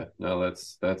 Yeah, no,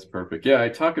 that's perfect. Yeah. I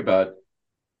talk about,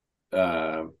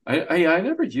 I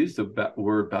never used the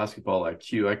word basketball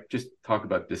IQ. I just talk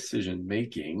about decision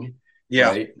making. Yeah.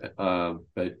 Right.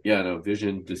 But yeah, no,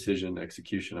 vision, decision,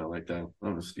 execution. I like that. I'm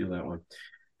going to steal that one.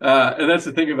 And that's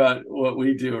the thing about what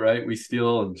we do, right? We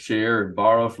steal and share and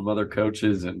borrow from other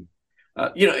coaches. And,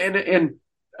 and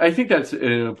I think that's an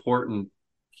important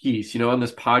piece. On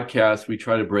this podcast, we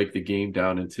try to break the game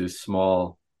down into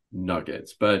small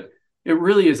nuggets, but it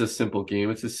really is a simple game.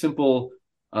 It's a simple,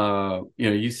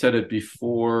 you said it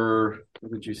before.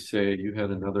 What did you say? You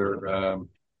had another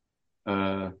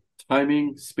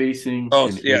timing, spacing,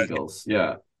 and angles.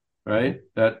 Yeah. Right.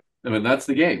 That's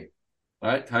the game.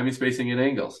 Right. Timing, spacing, and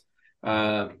angles.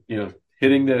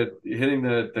 Hitting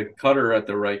the cutter at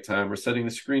the right time or setting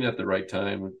the screen at the right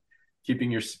time,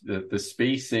 keeping the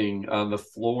spacing on the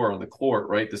floor, on the court,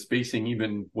 right? The spacing,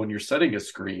 even when you're setting a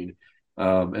screen,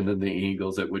 and then the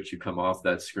angles at which you come off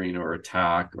that screen or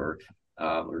attack or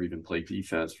even play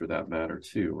defense for that matter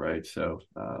too. Right. So,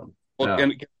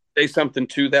 and say something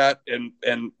to that.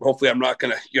 And hopefully I'm not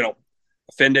going to,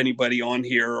 offend anybody on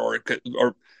here or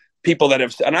people that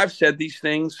have, and I've said these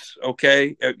things.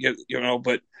 Okay.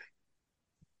 But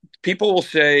people will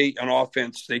say on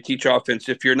offense, they teach offense,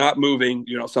 if you're not moving,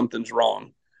 something's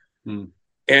wrong.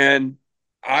 And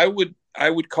I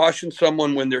would caution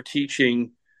someone when they're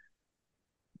teaching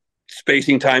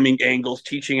spacing, timing, angles,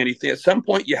 teaching anything. At some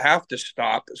point you have to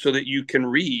stop so that you can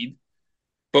read,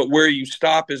 but where you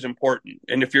stop is important.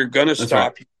 And if you're going to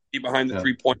stop, you should be behind the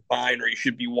 3-point line or you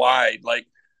should be wide.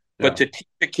 But to teach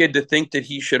a kid to think that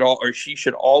he should or she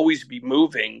should always be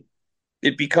moving,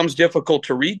 it becomes difficult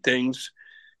to read things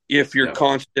if you're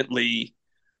constantly,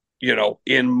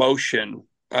 in motion.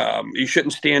 You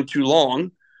shouldn't stand too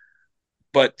long,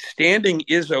 but standing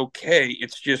is okay.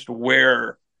 It's just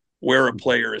where a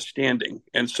player is standing.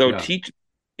 And so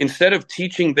instead of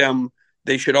teaching them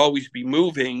they should always be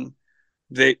moving,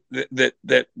 that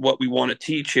what we want to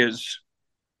teach is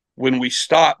when we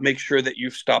stop, make sure that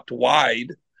you've stopped wide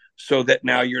so that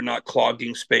now you're not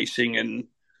clogging spacing. And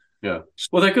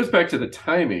well, that goes back to the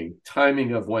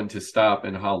timing of when to stop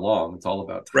and how long. It's all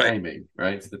about timing,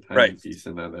 right? It's the timing piece,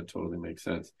 and that totally makes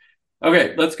sense.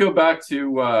 Okay, let's go back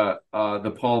to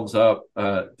the palms up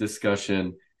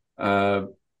discussion.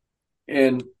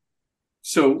 And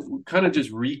so kind of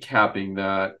just recapping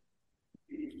that,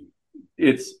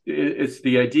 it's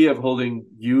the idea of holding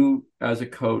you as a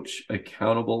coach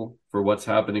accountable for what's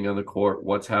happening on the court,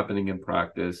 what's happening in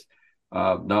practice,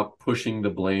 not pushing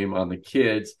the blame on the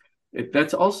kids.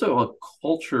 That's also a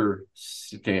culture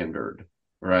standard,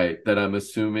 right? That I'm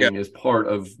assuming is part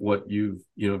of what you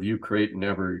create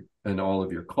in all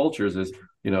of your cultures is,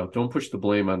 don't push the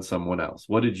blame on someone else.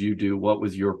 What did you do? What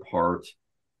was your part?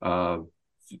 Can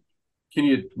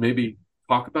you maybe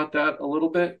talk about that a little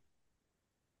bit?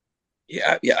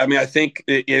 Yeah. I mean, I think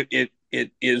it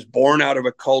is born out of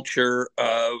a culture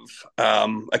of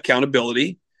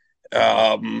accountability.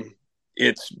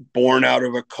 It's born out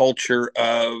of a culture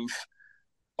of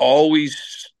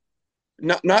always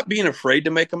not being afraid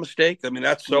to make a mistake. I mean,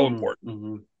 that's so important.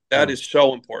 Mm-hmm. That is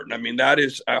so important. I mean, that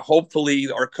is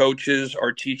hopefully our coaches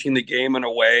are teaching the game in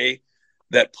a way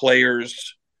that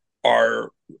players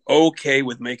are okay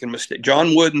with making mistakes.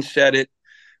 John Wooden said it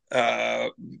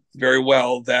very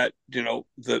well that,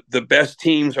 the best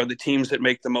teams are the teams that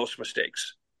make the most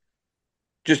mistakes.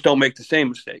 Just don't make the same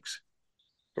mistakes.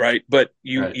 Right. But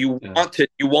you want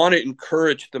to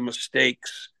encourage the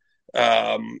mistakes.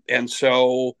 And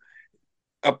so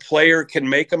a player can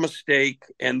make a mistake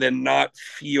and then not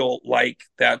feel like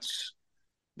that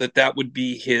would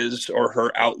be his or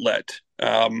her outlet.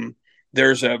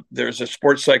 There's a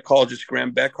sports psychologist,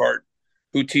 Graham Beckhart,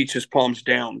 who teaches palms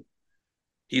down.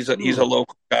 He's a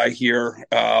local guy here.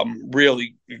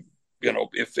 Really,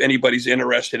 if anybody's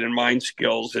interested in mind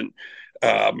skills and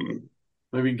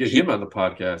maybe we can get him on the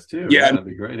podcast too. Yeah, that'd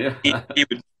be great. Yeah, he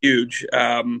would be huge.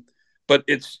 But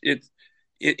it's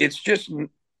just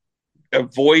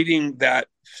avoiding that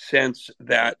sense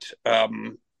that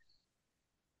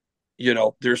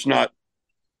there's not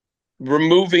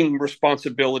removing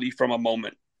responsibility from a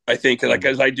moment. I think, like,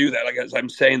 as I do that, like, as I'm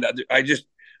saying that, I just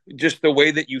the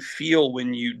way that you feel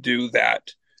when you do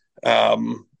that.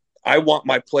 I want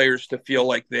my players to feel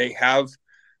like they have,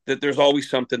 that there's always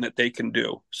something that they can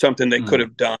do, something they could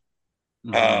have done.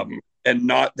 And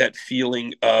not that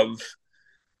feeling of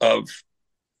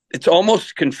it's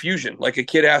almost confusion. Like a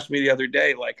kid asked me the other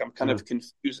day, like, I'm kind of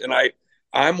confused. And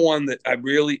I'm one that I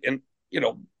really, and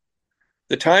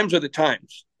the times are the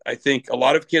times. I think a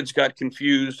lot of kids got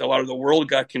confused. A lot of the world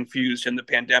got confused in the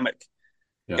pandemic.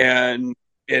 And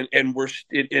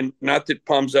not that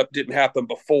Palms Up didn't happen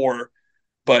before,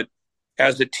 but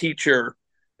as a teacher,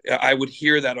 I would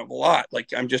hear that a lot. Like,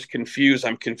 I'm just confused.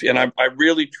 I'm confused. And I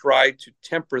really try to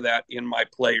temper that in my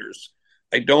players.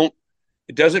 It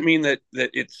doesn't mean that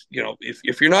it's,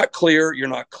 if you're not clear, you're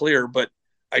not clear, but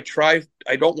I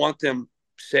don't want them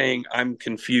saying I'm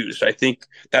confused. I think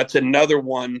that's another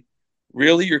one.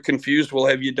 Really, you're confused. Well,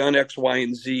 have you done X, Y,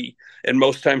 and Z? And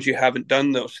most times you haven't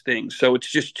done those things. So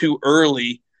it's just too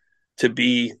early to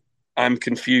be, I'm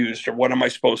confused, or what am I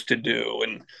supposed to do?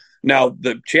 And now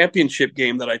the championship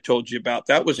game that I told you about,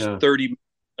 that was 30 minutes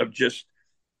of just,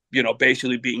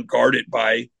 basically being guarded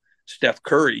by Steph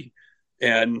Curry,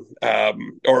 and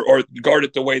or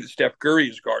guarded the way that Steph Curry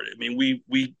is guarded. I mean,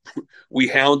 we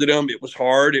hounded him. It was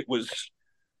hard. It was,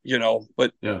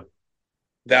 but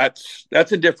that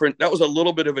was a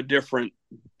little bit of a different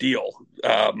deal.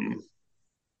 That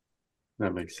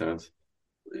makes sense.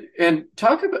 And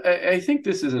talk about, I think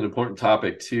this is an important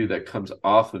topic too that comes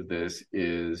off of this,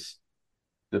 is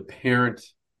the parent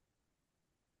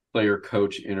player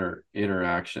coach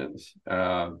interactions.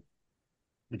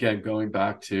 Again, going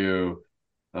back to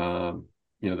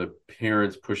the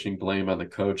parents pushing blame on the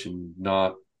coach and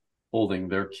not holding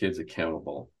their kids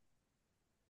accountable.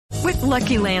 With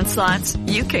Lucky Land Slots,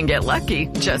 you can get lucky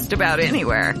just about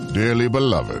anywhere. Dearly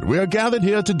beloved, we are gathered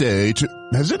here today to...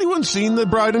 Has anyone seen the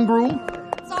bride and groom?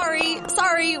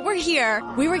 Sorry, we're here.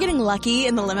 We were getting lucky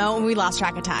in the limo and we lost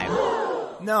track of time.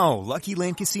 No, Lucky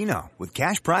Land Casino, with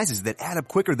cash prizes that add up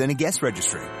quicker than a guest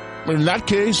registry. In that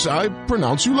case, I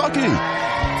pronounce you lucky.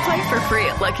 Play for free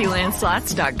at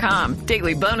LuckyLandSlots.com.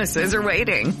 Daily bonuses are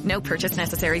waiting. No purchase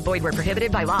necessary. Void where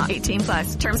prohibited by law.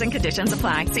 18+. Terms and conditions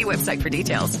apply. See website for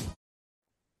details.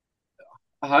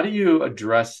 How do you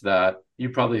address that? You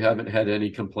probably haven't had any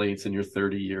complaints in your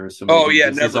 30 years. So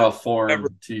this never. Is all foreign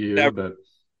to you. Never. But...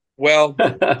 Well,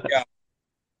 yeah.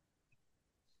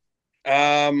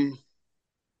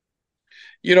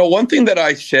 One thing that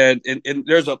I said, and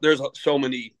there's so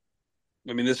many.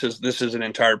 I mean, this is an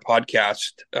entire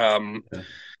podcast.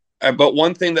 But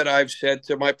one thing that I've said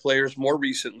to my players more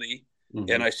recently,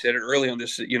 and I said it early on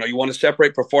this, you want to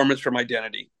separate performance from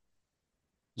identity.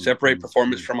 Separate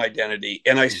performance from identity.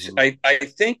 And I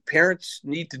think parents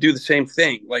need to do the same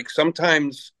thing. Like,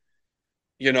 sometimes,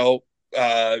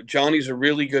 Johnny's a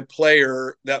really good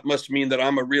player. That must mean that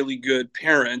I'm a really good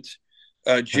parent.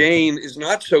 Jane is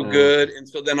not so good. And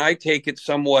so then I take it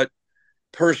somewhat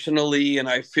personally, and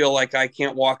I feel like I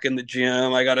can't walk in the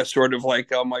gym. I got to sort of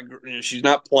like, oh my, she's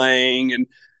not playing. And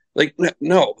like,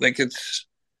 no, like it's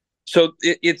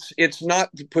not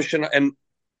pushing. And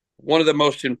one of the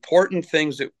most important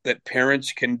things that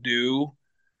parents can do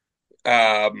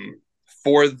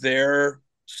for their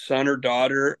son or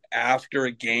daughter after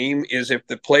a game is, if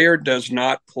the player does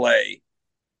not play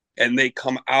and they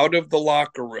come out of the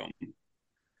locker room,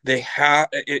 they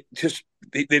got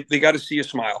to see a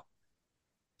smile.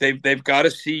 They've got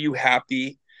to see you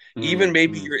happy. Even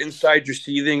maybe you're inside, you're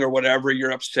seething or whatever,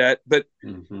 you're upset, but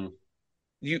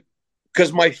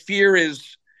because my fear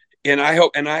is, and I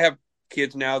have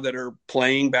kids now that are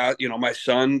playing my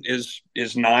son is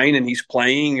 9 and he's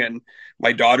playing, and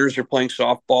my daughters are playing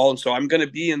softball. And so I'm going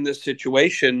to be in this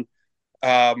situation.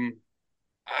 I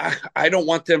don't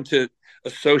want them to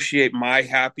associate my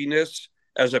happiness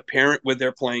as a parent with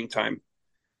their playing time.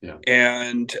 Yeah.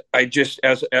 And I just,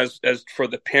 as for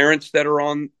the parents that are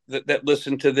on that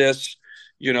listen to this,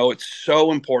 it's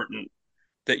so important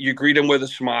that you greet them with a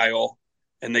smile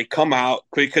and they come out,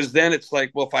 because then it's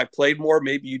like, well, if I played more,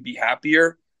 maybe you'd be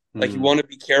happier. Like, you want to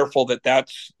be careful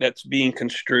that's being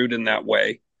construed in that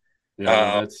way.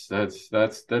 Yeah,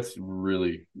 that's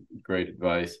really great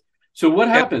advice. So what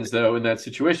happens though in that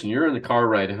situation? You're in the car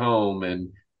ride home,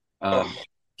 and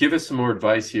give us some more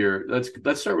advice here. Let's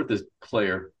start with this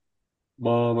player.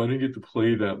 Mom, I didn't get to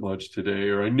play that much today,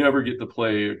 or I never get to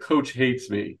play. Coach hates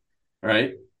me,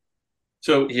 right?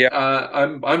 So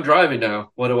I'm driving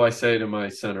now. What do I say to my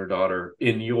son or daughter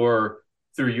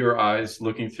through your eyes,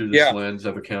 looking through this lens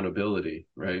of accountability,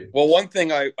 right? Well, one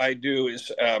thing I do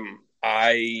is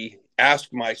ask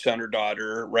my son or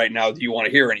daughter right now, do you want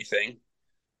to hear anything?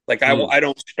 Like Hmm. I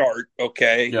don't start.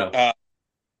 Okay. Yeah.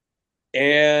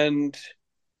 And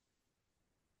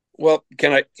well,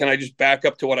 can I just back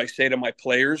up to what I say to my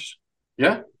players?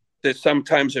 Yeah. That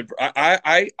sometimes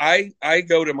I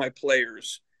go to my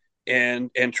players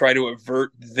and try to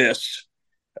avert this.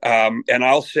 And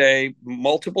I'll say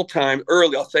multiple times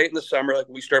early, I'll say it in the summer, like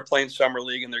we start playing summer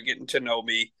league and they're getting to know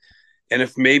me. And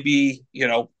if maybe,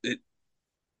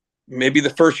 maybe the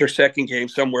first or second game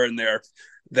somewhere in there,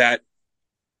 that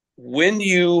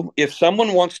if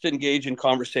someone wants to engage in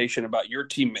conversation about your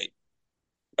teammate,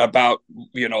 about,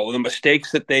 the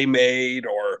mistakes that they made,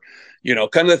 or,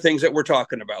 kind of the things that we're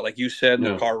talking about, like you said in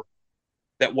the car,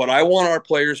 that what I want our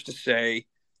players to say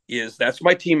is, that's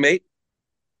my teammate.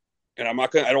 And I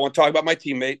don't want to talk about my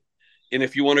teammate. And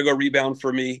if you want to go rebound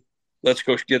for me, let's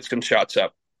go get some shots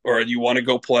up. Or you want to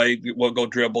go play, we'll go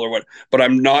dribble or what. But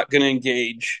I'm not going to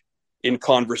engage in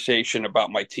conversation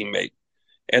about my teammate.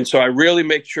 And so I really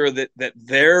make sure that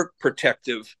they're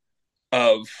protective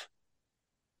of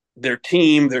their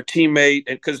team, their teammate,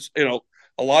 and because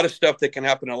a lot of stuff that can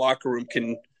happen in a locker room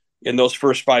in those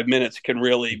first 5 minutes can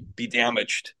really be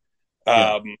damaged.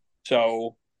 Yeah.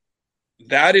 So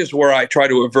that is where I try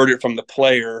to avert it from the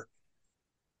player.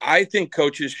 I think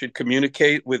coaches should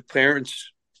communicate with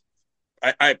parents.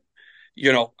 I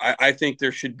think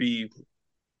there should be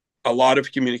a lot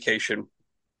of communication.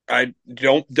 I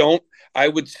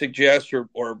would suggest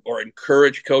or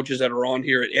encourage coaches that are on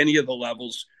here at any of the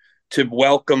levels to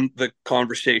welcome the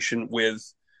conversation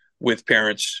with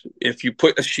parents. If you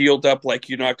put a shield up, like,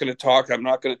 you're not going to talk, I'm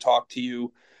not going to talk to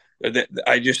you, that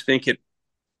I just think it,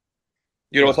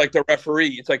 it's like the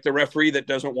referee. It's like the referee that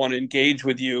doesn't want to engage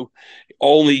with you.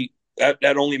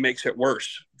 That only makes it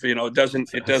worse. It doesn't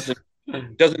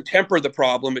temper the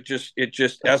problem. It just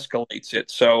escalates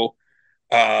it. So,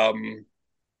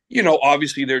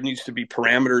 obviously there needs to be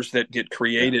parameters that get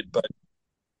created, but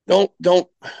don't.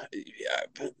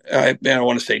 I don't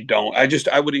want to say don't. I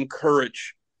would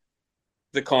encourage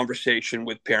the conversation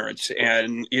with parents,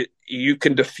 and you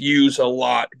can diffuse a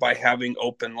lot by having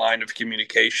open line of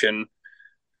communication.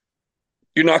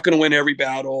 You're not going to win every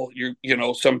battle.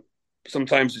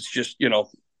 Sometimes it's just going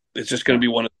to be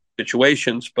one of the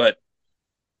situations, but.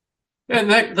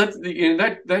 And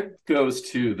that goes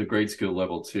to the grade school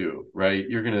level too, right?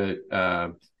 You're gonna,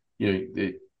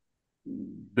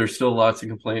 there's still lots of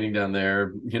complaining down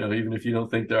there. Even if you don't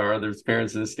think there's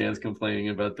parents in the stands complaining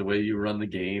about the way you run the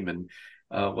game and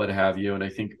what have you. And I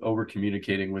think over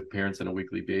communicating with parents on a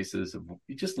weekly basis of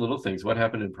just little things, what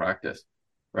happened in practice,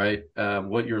 right?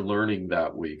 What you're learning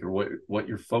that week, or what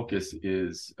your focus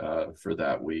is for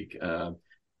that week. And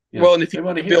if you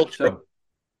want to build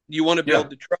you want to build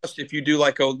the trust, if you do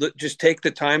just take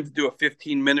the time to do a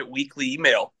 15-minute weekly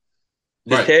email.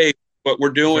 Just, hey, what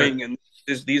we're doing, and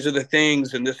these are the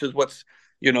things, and this is what's,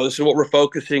 this is what we're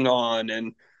focusing on,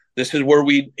 and this is where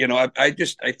we, I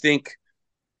think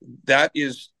that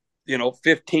is,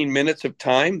 15 minutes of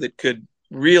time that could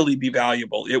really be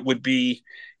valuable. The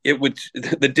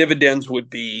dividends would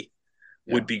be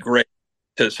great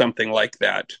to something like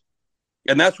that.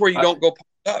 And that's where you don't go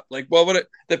up. Like, well,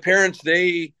 the parents,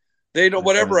 they don't,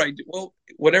 whatever I do. Well,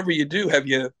 whatever you do, have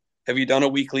you done a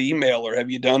weekly email, or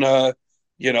have you done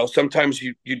sometimes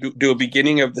you do a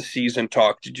beginning of the season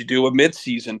talk. Did you do a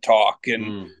mid-season talk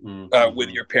with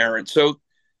your parents? So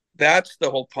that's the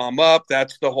whole palm up.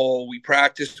 That's the whole, we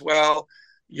practice well,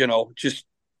 just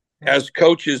as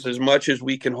coaches, as much as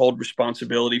we can hold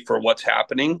responsibility for what's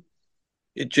happening,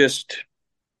 it just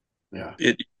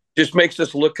makes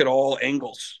us look at all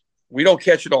angles. We don't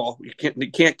catch it all. You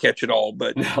can't catch it all,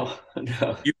 but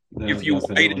if you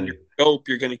widen your scope,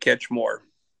 you're going to catch more.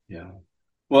 Yeah.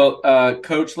 Well,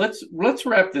 Coach, let's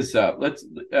wrap this up. Let's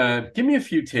give me a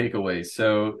few takeaways.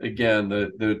 So again,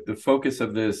 the focus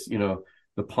of this,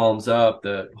 the palms up,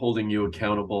 the holding you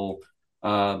accountable.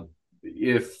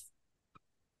 If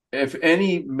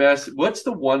any what's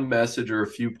the one message or a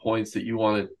few points that you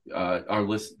wanted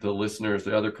the listeners,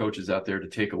 the other coaches out there, to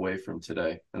take away from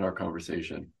today in our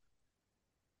conversation?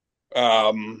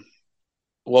 Well,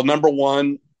 number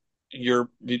one,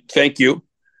 thank you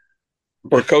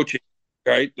for coaching,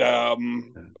 right?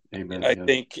 Amen. I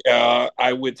think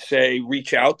I would say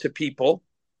reach out to people.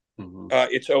 Mm-hmm.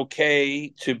 It's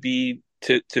okay to be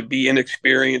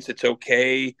inexperienced. It's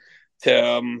okay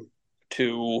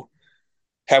to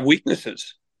have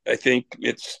weaknesses. I think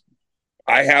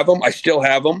I have them. I still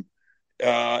have them.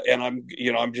 And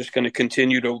I'm just going to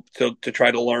continue to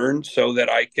try to learn so that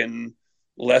I can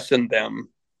lessen them.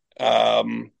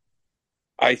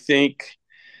 I think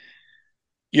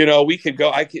we could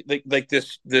go, I could like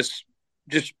this,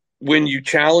 just when you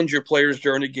challenge your players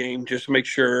during a game, just make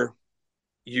sure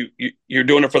you're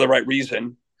doing it for the right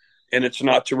reason. And it's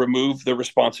not to remove the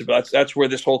responsibility. That's where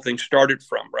this whole thing started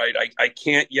from, right? I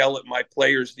can't yell at my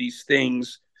players these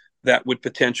things that would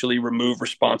potentially remove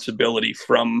responsibility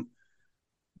from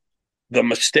the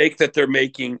mistake that they're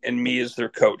making and me as their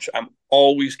coach. I'm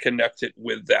always connected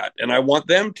with that. And I want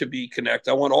them to be connected.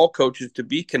 I want all coaches to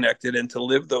be connected and to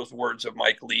live those words of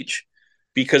Mike Leach,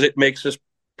 because it makes us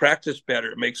practice better.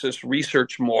 It makes us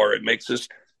research more. It makes us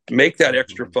make that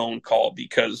extra phone call,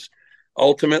 because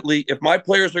ultimately, if my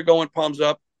players are going palms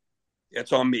up,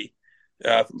 it's on me.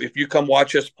 If you come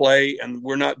watch us play and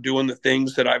we're not doing the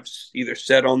things that I've either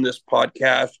said on this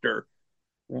podcast or,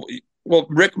 well,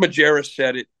 Rick Majerus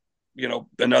said it,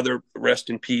 another rest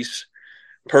in peace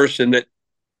person that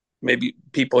maybe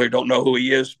people who don't know who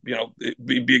he is, it'd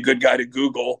be a good guy to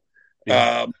Google.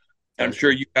 Yeah. I'm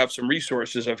sure you have some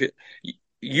resources of it.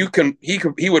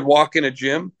 He would walk in a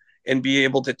gym and be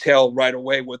able to tell right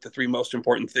away what the three most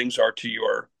important things are to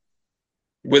your,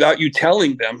 without you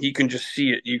telling them. He can just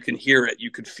see it. You can hear it.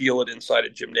 You could feel it inside a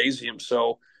gymnasium.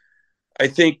 So I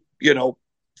think,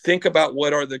 think about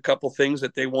what are the couple things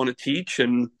that they want to teach,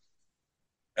 and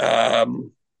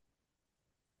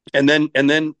then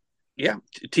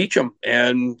teach them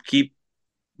and keep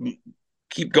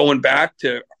going back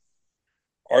to,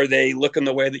 are they looking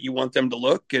the way that you want them to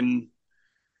look, and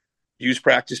use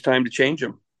practice time to change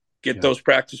them. Get those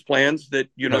practice plans that,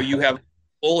 you have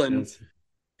full and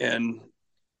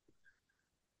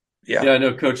Yeah,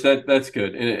 no, Coach, that's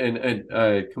good. And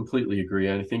I completely agree.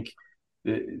 And I think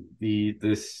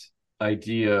this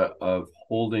idea of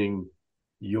holding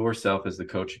yourself as the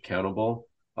coach accountable,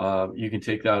 you can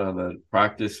take that on the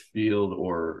practice field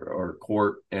or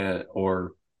court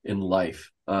or in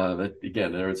life.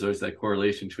 Again, there's that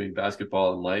correlation between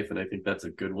basketball and life, and I think that's a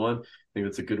good one. I think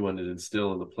that's a good one to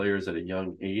instill in the players at a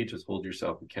young age, is hold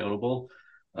yourself accountable.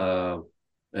 I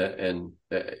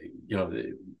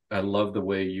love the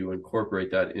way you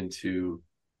incorporate that into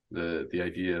the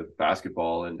idea of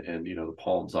basketball and the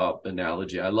palms up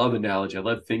analogy. I love analogy. I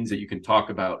love things that you can talk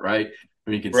about, right?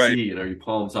 Where you can see, your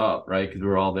palms up, right? Because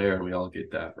we're all there and we all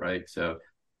get that, right? So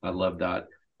I love that.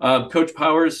 Coach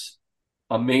Powers,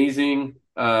 amazing.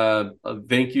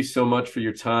 Thank you so much for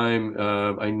your time.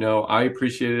 I know I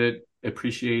appreciated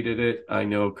it. I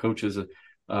know coaches,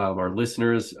 our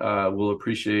listeners will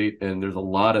appreciate, and there's a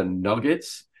lot of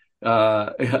nuggets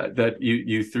that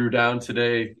you threw down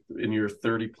today in your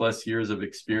 30 plus years of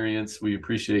experience. We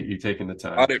appreciate you taking the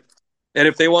time. And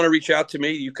if they want to reach out to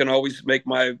me, you can always make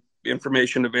my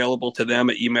information available to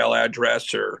them at email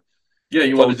address or. Yeah,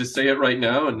 you want to just say it right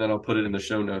now, and then I'll put it in the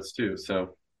show notes too.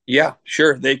 So. Yeah,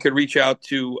 sure. They could reach out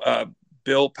to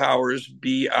Bill Powers,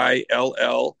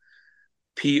 BILLPOWERS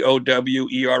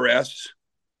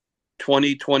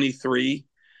 2023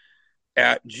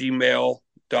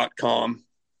 @gmail.com.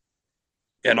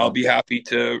 And I'll be happy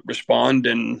to respond,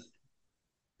 and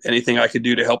anything I could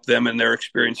do to help them in their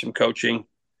experience in coaching.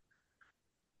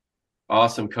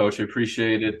 Awesome, Coach. I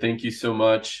appreciate it. Thank you so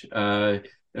much. And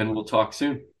we'll talk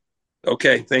soon.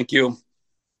 Okay. Thank you.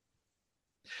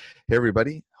 Hey,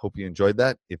 everybody. Hope you enjoyed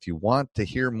that. If you want to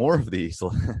hear more of these,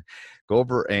 go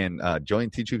over and join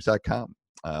teachhoops.com.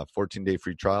 14-day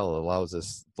free trial allows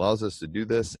us to do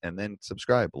this, and then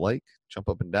subscribe, jump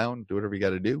up and down, do whatever you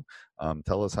got to do.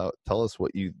 Tell us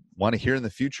what you want to hear in the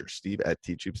future. Steve at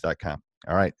teachhoops.com.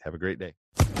 All right. Have a great day.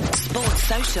 Sports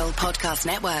Social Podcast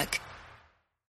Network.